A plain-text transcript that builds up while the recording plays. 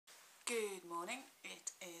Good morning.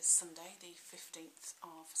 It is Sunday the 15th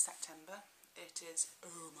of September. It is,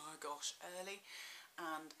 oh my gosh, early,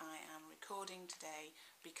 and I am recording today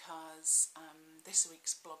because this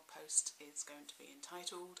week's blog post is going to be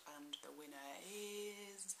entitled, and the winner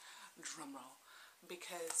is, drumroll,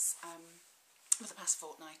 because for the past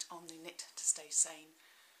fortnight on the Knit to Stay Sane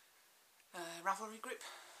Ravelry group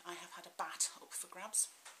I have had a bat up for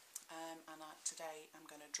grabs, and today I'm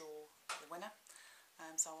going to draw the winner.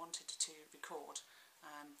 So I wanted to record,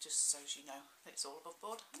 just so as you know that it's all above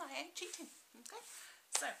board and I ain't cheating. Okay,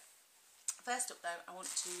 so first up though, I want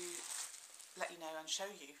to let you know and show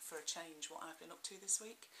you for a change what I've been up to this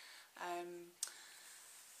week.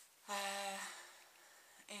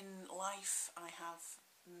 In life I have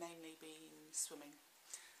mainly been swimming.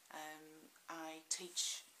 I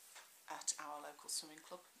teach at our local swimming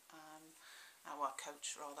club, our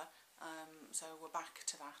coach rather, so we're back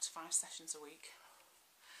to that, 5 sessions a week.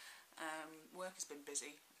 Work has been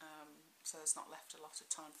busy, so there's not left a lot of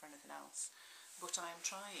time for anything else, but I am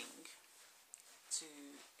trying to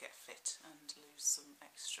get fit and lose some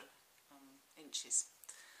extra inches.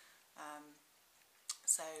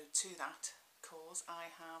 So to that cause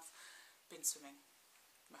I have been swimming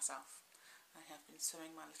myself. I have been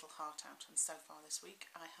swimming my little heart out, and so far this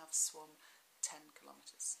week I have swum 10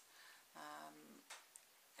 kilometres.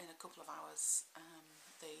 In a couple of hours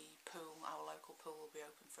the pool, our local pool, will be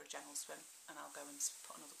open for a general swim, and I'll go and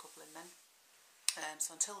put another couple in then.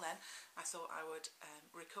 So until then I thought I would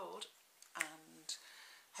record and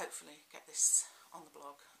hopefully get this on the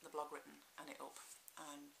blog written and it up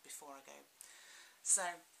before I go. So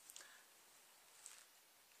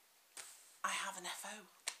I have an FO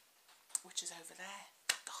which is over there.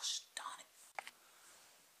 Gosh darn it.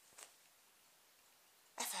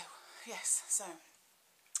 FO, yes. So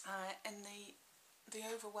in the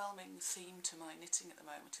overwhelming theme to my knitting at the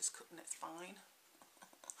moment is cutting it fine.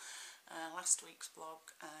 Last week's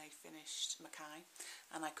blog I finished Mackay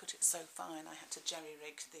and I cut it so fine I had to jerry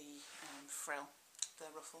rig the frill, the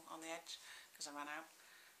ruffle on the edge, because I ran out.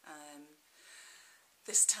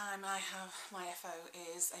 This time I have, my FO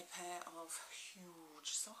is a pair of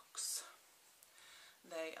huge socks.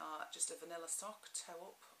 They are just a vanilla sock,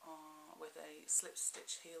 toe up, with a slip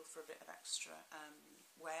stitch heel for a bit of extra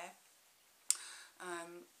wear.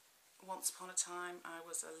 Once upon a time I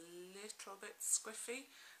was a little bit squiffy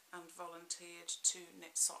and volunteered to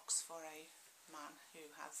knit socks for a man who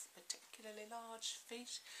has particularly large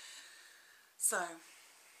feet. So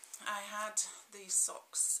I had these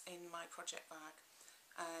socks in my project bag,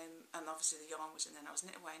 and obviously the yarn was in there, and I was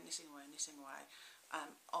knitting away,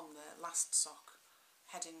 on the last sock,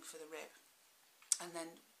 heading for the rib, and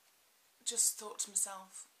then just thought to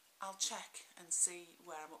myself, I'll check and see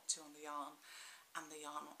where I'm up to on the yarn. And the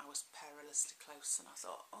yarn, I was perilously close, and I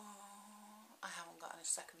thought, oh, I haven't got any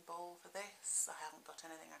second ball for this, I haven't got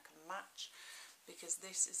anything I can match, because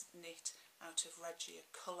this is knit out of Regia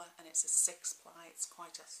colour and it's a 6-ply, it's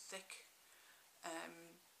quite a thick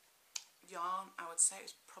yarn. I would say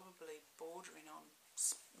it's probably bordering on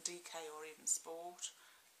DK or even sport,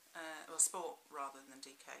 well, sport rather than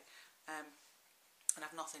DK, and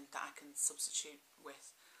I've nothing that I can substitute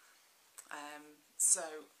with.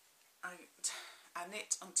 So I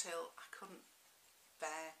knit until I couldn't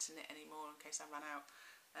bear to knit anymore in case I ran out,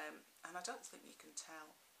 and I don't think you can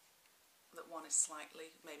tell that one is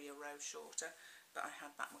slightly, maybe a row shorter, but I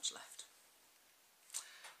had that much left.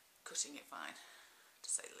 Cutting it fine, to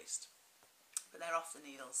say the least. But they're off the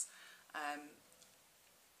needles. I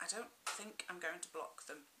don't think I'm going to block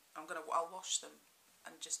them. I'll wash them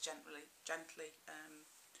and just gently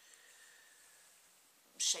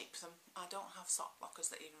shape them. I don't have sock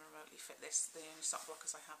blockers that even remotely fit this. The only sock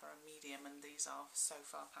blockers I have are a medium, and these are so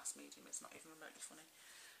far past medium it's not even remotely funny.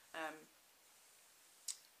 But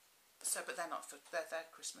they're not for, they're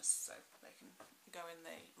Christmas, so they can go in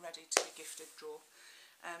the ready to be gifted drawer.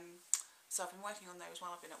 So I've been working on those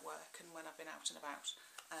while I've been at work and when I've been out and about,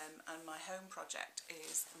 and my home project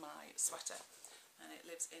is my sweater, and it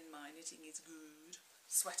lives in my Knitting is Good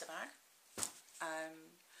sweater bag.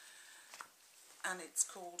 And it's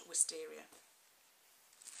called Wisteria.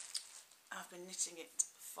 I've been knitting it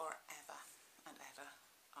forever and ever,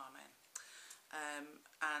 amen.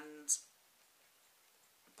 And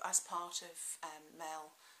as part of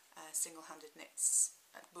Mel Single-Handed Knits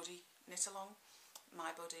at Buddy Knit Along, my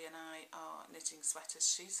buddy and I are knitting sweaters.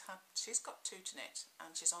 She's got 2 to knit,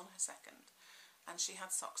 and she's on her 2nd, and she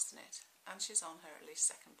had socks to knit, and she's on her at least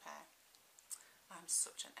 2nd pair. I'm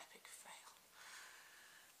such an epic fail.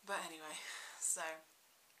 But anyway, so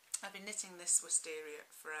I've been knitting this Wisteria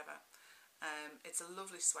forever. It's a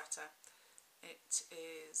lovely sweater. It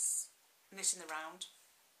is knitting the round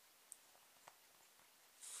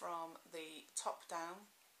from the top down.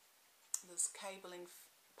 There's cabling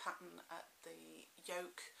pattern at the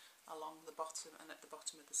yoke, along the bottom and at the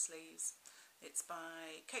bottom of the sleeves. It's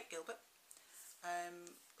by Kate Gilbert.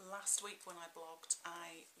 Last week when I blogged,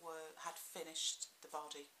 I had finished the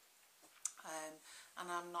body, and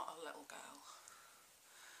I'm not a little girl,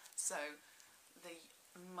 so the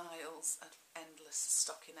miles of endless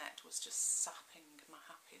stockinette was just sapping my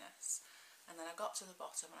happiness. And then I got to the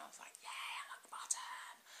bottom and I was like, yeah, I'm at the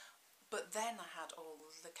bottom. But then I had all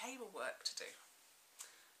the cable work to do.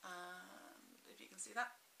 And if you can see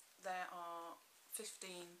that, there are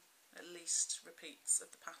 15 at least repeats of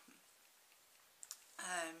the pattern.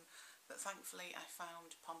 But thankfully I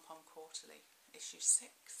found Pom Pom Quarterly issue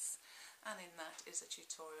 6, and in that is a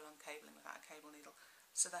tutorial on cabling without a cable needle.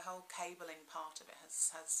 So the whole cabling part of it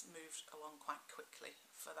has moved along quite quickly.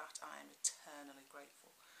 For that I am eternally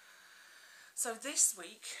grateful. So this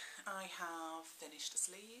week I have finished a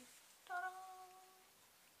sleeve,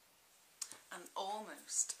 and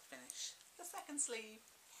almost finished the second sleeve.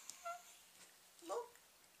 Look,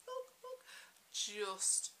 look, look.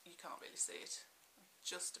 Just, you can't really see it,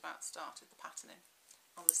 just about started the patterning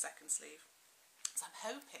on the second sleeve. So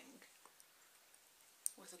I'm hoping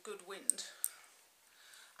with a good wind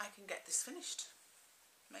I can get this finished,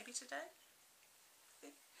 maybe today.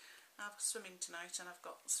 I've swimming tonight, and I've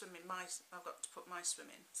got to put my swim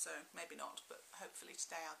in, so maybe not, but hopefully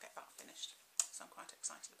today I'll get that finished. So I'm quite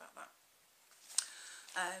excited about that.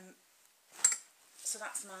 So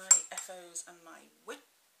that's my FOs and my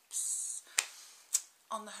whips.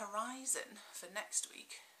 On the horizon for next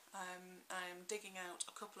week, I'm digging out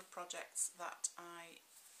a couple of projects that I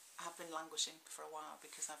have been languishing for a while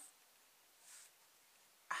because I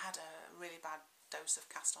had a really bad dose of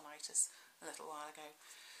castonitis a little while ago.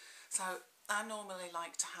 So I normally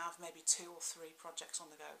like to have maybe 2 or 3 projects on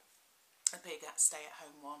the go. A big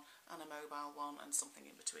stay-at-home one and a mobile one and something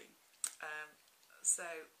in between.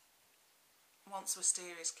 So once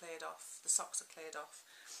Wisteria is cleared off, the socks are cleared off,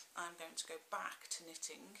 I'm going to go back to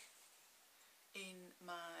knitting in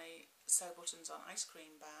my Sew Buttons on Ice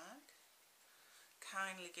Cream bag,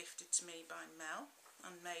 kindly gifted to me by Mel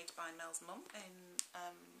and made by Mel's mum in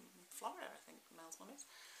Florida, I think Mel's mum is.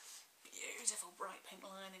 Beautiful bright pink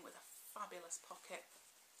lining with a fabulous pocket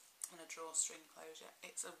and a drawstring closure.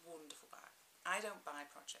 It's a wonderful bag. I don't buy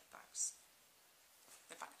project bags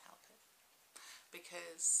if I can help it,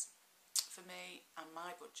 because for me and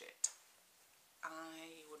my budget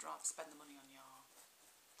I would rather spend the money on yarn.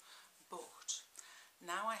 But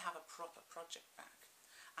now I have a proper project bag,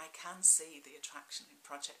 I can see the attraction in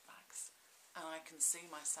project bags, and I can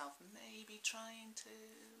see myself maybe trying to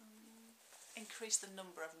increase the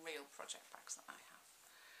number of real project bags that I have,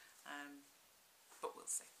 but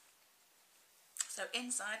we'll see. So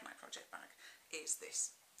inside my project bag is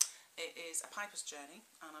this. It is a Piper's Journey,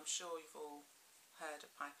 and I'm sure you've all heard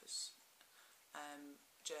of Piper's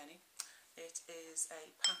Journey. It is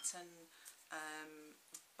a pattern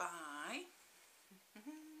by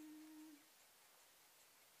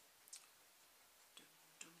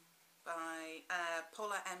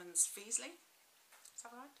Paula Emmons Feasley. Is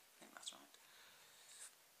that right? I think that's right.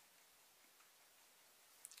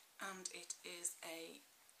 And it is a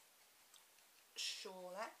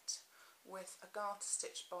shawlette with a garter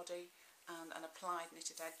stitch body and an applied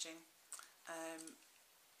knitted edging.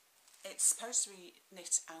 It's supposed to be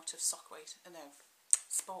knit out of sport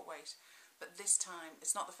weight, but this time,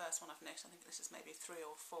 it's not the first one I've knit, I think this is maybe 3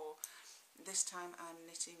 or 4. This time I'm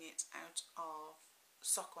knitting it out of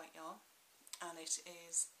sock weight yarn, and it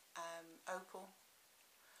is Opal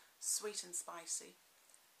Sweet and Spicy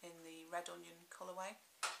in the Red Onion colourway.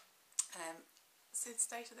 See the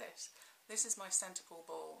state of this? This is my centre pull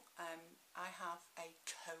ball. I have a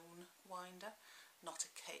cone winder, not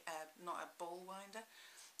a ball winder,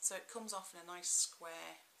 so it comes off in a nice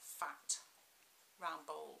square, fat, round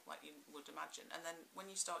bowl like you would imagine, and then when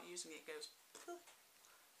you start using it, it goes poof,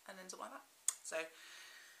 and ends up like that. So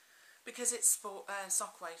because it's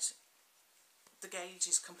sock weight, the gauge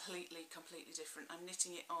is completely different. I'm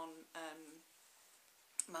knitting it on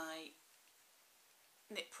my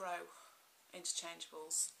Knit Pro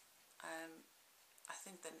interchangeables. I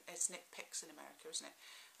think then it's Knit Picks in America, isn't it?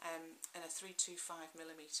 And a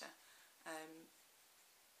 325mm.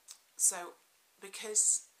 So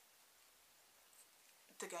because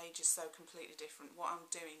the gauge is so completely different, what I'm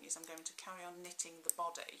doing is I'm going to carry on knitting the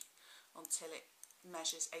body until it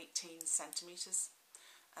measures 18 centimetres,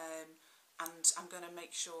 and I'm going to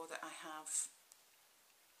make sure that I have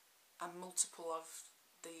a multiple of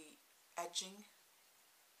the edging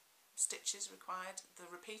stitches required, the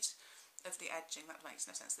repeat. of the edging, that makes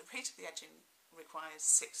no sense. The repeat of the edging requires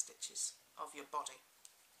 6 stitches of your body.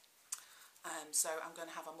 So I'm going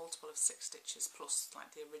to have a multiple of 6 stitches plus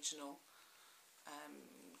like the original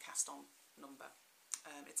cast on number.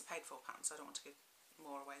 It's a paid for pattern, so I don't want to give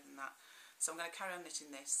more away than that. So I'm going to carry on knitting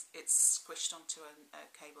this. It's squished onto a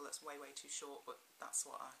cable that's way too short, but that's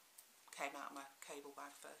what I came out of my cable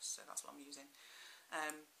bag first, so that's what I'm using.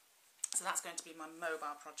 So that's going to be my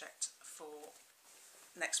mobile project for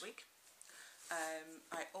next week.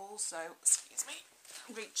 I also, excuse me,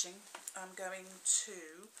 I'm going to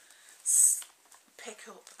pick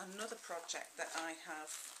up another project that I have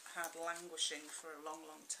had languishing for a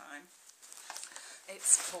long time.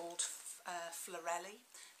 It's called Florelli.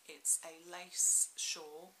 It's a lace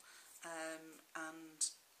shawl, and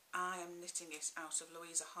I am knitting it out of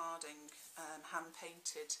Louisa Harding hand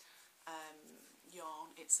painted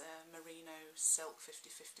yarn. It's a merino silk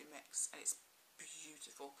 50-50 mix, and it's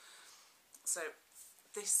beautiful. So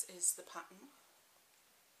this is the pattern.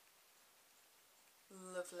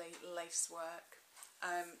 Lovely lace work.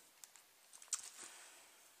 I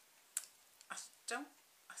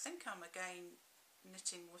think I'm again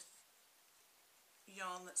knitting with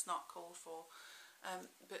yarn that's not called for,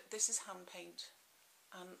 but this is hand paint,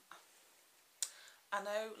 and I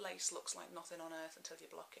know lace looks like nothing on earth until you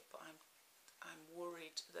block it, but I'm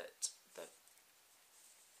worried that the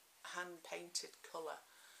hand painted colour,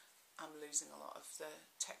 I'm losing a lot of the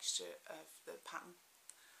texture of the pattern.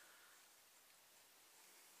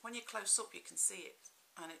 When you're close up you can see it,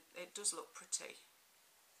 and it does look pretty,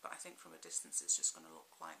 but I think from a distance it's just going to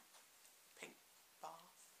look like pink bar.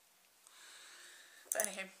 But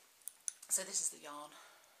anywho, so this is the yarn.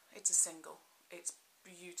 It's a single. It's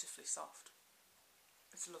beautifully soft.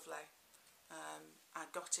 It's lovely. I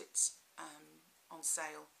got it on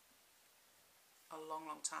sale a long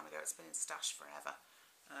time ago. It's been in stash forever.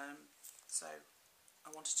 So I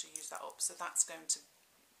wanted to use that up. So that's going to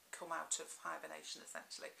come out of hibernation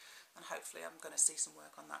essentially, and hopefully I'm going to see some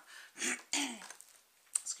work on that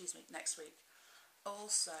excuse me, next week.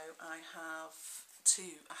 Also I have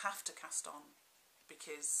to cast on,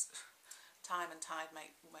 because time and tide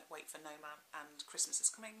wait for no man, and Christmas is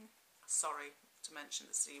coming. Sorry to mention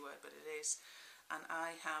the C word, but it is. And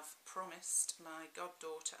I have promised my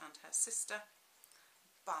goddaughter and her sister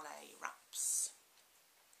ballet wraps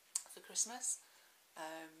for Christmas.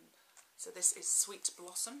 So this is Sweet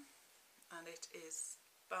Blossom, and it is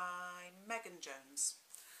by Megan Jones.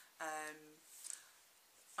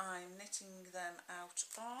 I'm knitting them out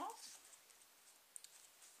of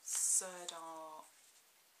Sirdar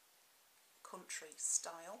Country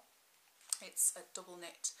Style. It's a double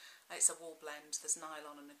knit, it's a wool blend, there's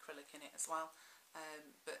nylon and acrylic in it as well,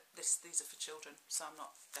 but these are for children, so I'm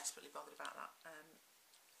not desperately bothered about that.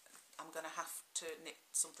 I'm going to have to knit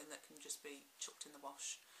something that can just be chucked in the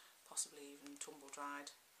wash, possibly even tumble dried.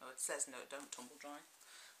 Oh, it says no, don't tumble dry.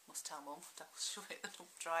 Must tell Mum, don't shove it in the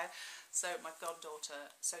tumble dryer. So my goddaughter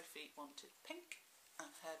Sophie wanted pink, and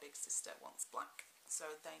her big sister wants black,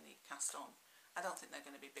 so they need cast on. I don't think they're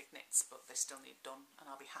going to be big knits, but they still need done, and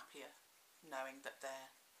I'll be happier knowing that they're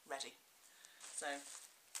ready. So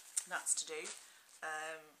that's to do.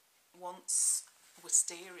 Once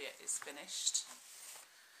Wisteria is finished,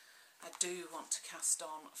 I do want to cast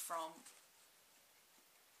on from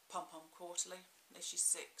Pom Pom Quarterly, issue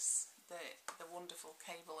 6, the wonderful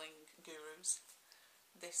cabling gurus.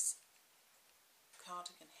 This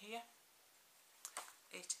cardigan here,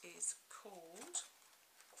 it is called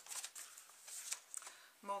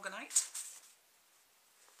Morganite,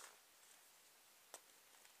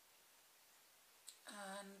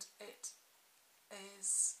 and it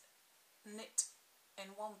is knit in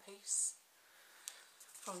one piece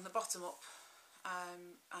from the bottom up,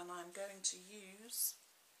 and I'm going to use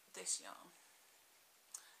this yarn.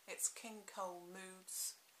 It's King Cole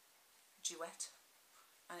Moods Duet,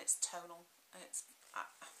 and it's tonal. It's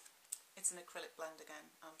an acrylic blend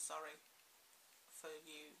again. I'm sorry for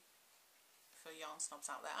yarn snobs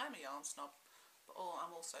out there. I'm a yarn snob, but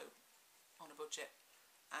I'm also on a budget,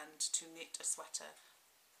 and to knit a sweater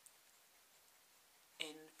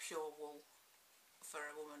in pure wool for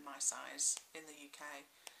a woman my size in the UK,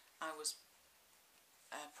 I was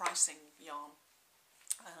pricing yarn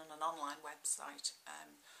on an online website,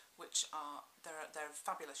 which they're a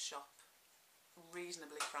fabulous shop,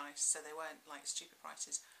 reasonably priced, so they weren't like stupid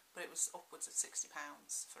prices, but it was upwards of £60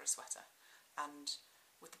 for a sweater, and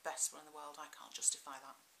with the best one in the world I can't justify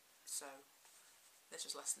that. So this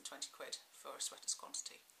was less than 20 quid for a sweater's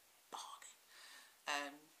quantity.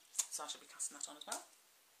 Bargain. So I shall be casting that on as well,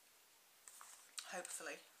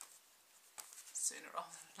 hopefully sooner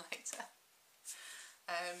rather than later.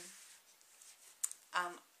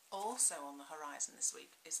 And also on the horizon this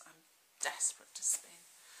week is I'm desperate to spin.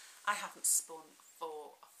 I haven't spun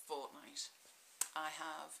for a fortnight. I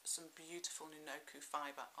have some beautiful Nunoku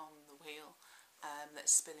fibre on the wheel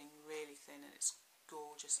that's spinning really thin, and it's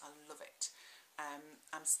gorgeous. I love it.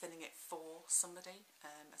 I'm spinning it for somebody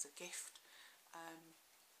as a gift,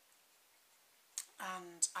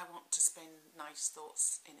 and I want to spin nice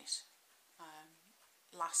thoughts in it.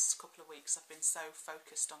 Last couple of weeks I've been so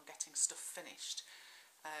focused on getting stuff finished.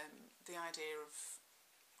 The idea of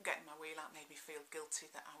getting my wheel out made me feel guilty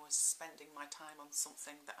that I was spending my time on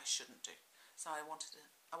something that I shouldn't do. So I want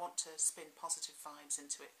to spin positive vibes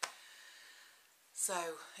into it.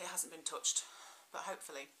 So it hasn't been touched, but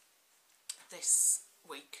hopefully this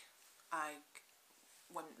week,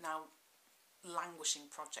 when now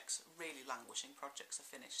languishing projects, really languishing projects are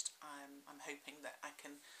finished, I'm hoping that I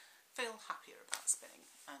can feel happier about spinning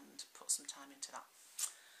and put some time into that.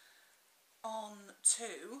 On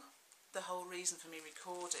to the whole reason for me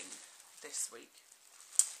recording this week.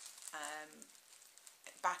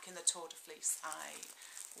 Back in the Tour de Fleece, I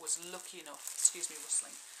was lucky enough, excuse me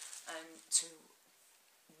rustling, to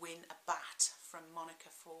win a bat from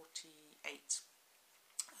Monica48.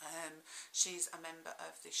 She's a member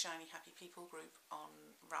of the Shiny Happy People group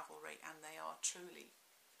on Ravelry, and they are truly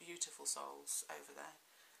beautiful souls over there.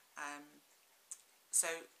 So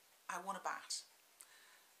I won a bat,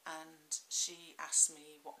 and she asked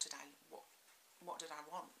me what did I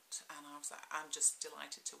want, and I was like, I'm just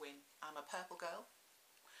delighted to win. I'm a purple girl,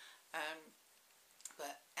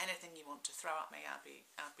 but anything you want to throw at me, I'd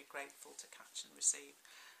be grateful to catch and receive.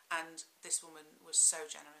 And this woman was so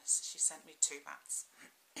generous. She sent me 2 bats.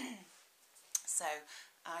 So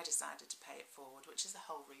I decided to pay it forward, which is the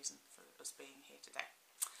whole reason for us being here today.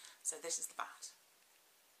 So this is the bat.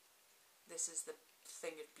 This is the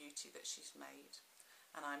thing of beauty that she's made,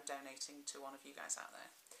 and I'm donating to one of you guys out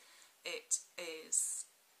there. It is,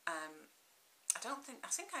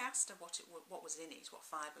 I think I asked her what was in it, what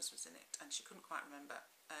fibres was in it, and she couldn't quite remember.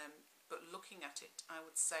 But looking at it, I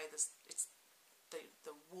would say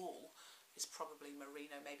the wool is probably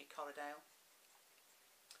merino, maybe Corriedale.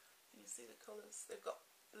 Can you see the colours? They've got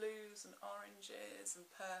blues and oranges and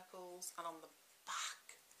purples, and on the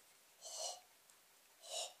back,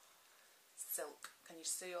 silk. Can you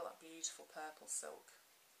see all that beautiful purple silk?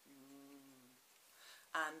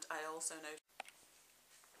 And I also know,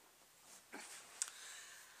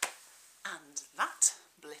 and that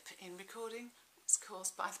blip in recording was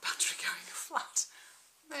caused by the battery going flat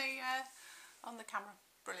on the camera.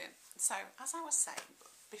 Brilliant. So as I was saying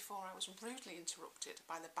before, I was rudely interrupted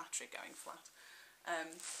by the battery going flat.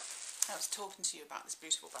 I was talking to you about this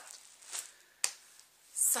beautiful bat.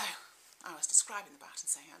 So I was describing the bat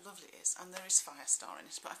and saying how lovely it is, and there is Firestar in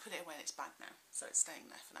it, but I've put it away in its bag now, so it's staying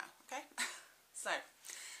there for now, okay? So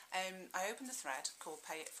I opened the thread called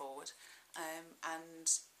Pay It Forward, and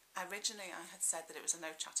originally I had said that it was a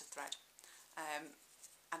no chatter thread,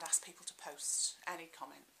 and asked people to post any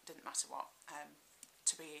comment, didn't matter what,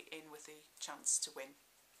 to be in with the chance to win.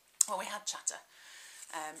 Well, we had chatter.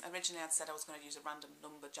 Originally I'd said I was going to use a random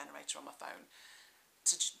number generator on my phone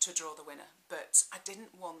to draw the winner, but I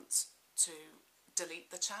didn't want to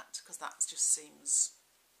delete the chat because that just seems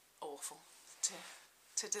awful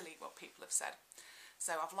to delete what people have said.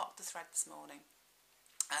 So I've locked the thread this morning,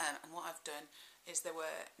 and what I've done is there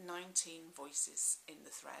were 19 voices in the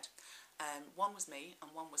thread. One was me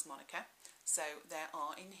and one was Monica, so there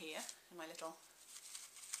are in here, in my little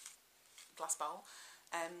glass bowl,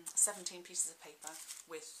 17 pieces of paper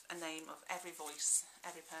with a name of every voice,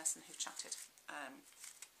 every person who chatted,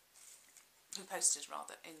 who posted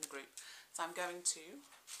rather, in the group. So I'm going to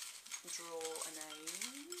draw a name.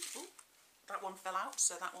 Ooh, that one fell out,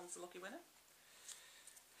 so that one's the lucky winner.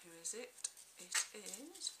 Who is it? It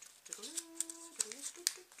is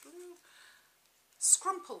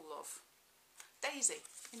Scrumple Love, Daisy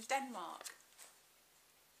in Denmark.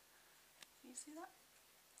 Can you see that?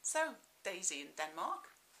 So Daisy in Denmark,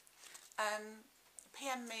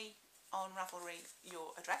 PM me on Ravelry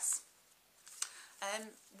your address.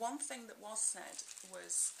 One thing that was said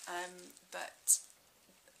was that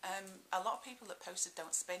a lot of people that posted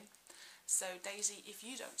don't spin. So Daisy, if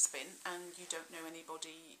you don't spin and you don't know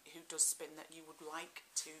anybody who does spin that you would like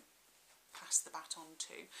to pass the bat on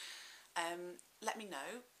to, let me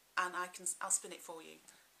know and I'll spin it for you.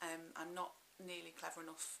 I'm not nearly clever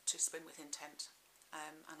enough to spin with intent,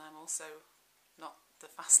 and I'm also not the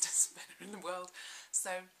fastest spinner in the world. So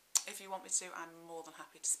if you want me to, I'm more than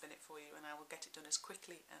happy to spin it for you, and I will get it done as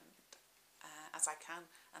quickly and as I can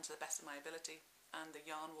and to the best of my ability, and the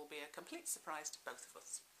yarn will be a complete surprise to both of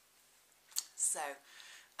us. So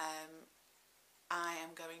I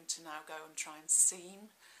am going to now go and try and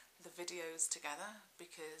seam the videos together,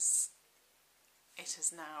 because it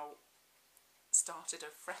has now started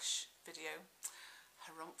a fresh video.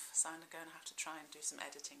 Harumph, so I'm going to have to try and do some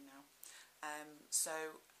editing now.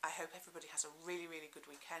 So I hope everybody has a really, really good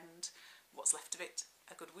weekend, what's left of it,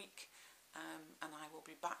 a good week, and I will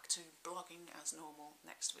be back to blogging as normal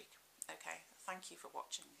next week. Okay, thank you for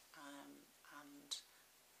watching, and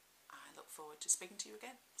I look forward to speaking to you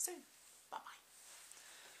again soon. Bye bye.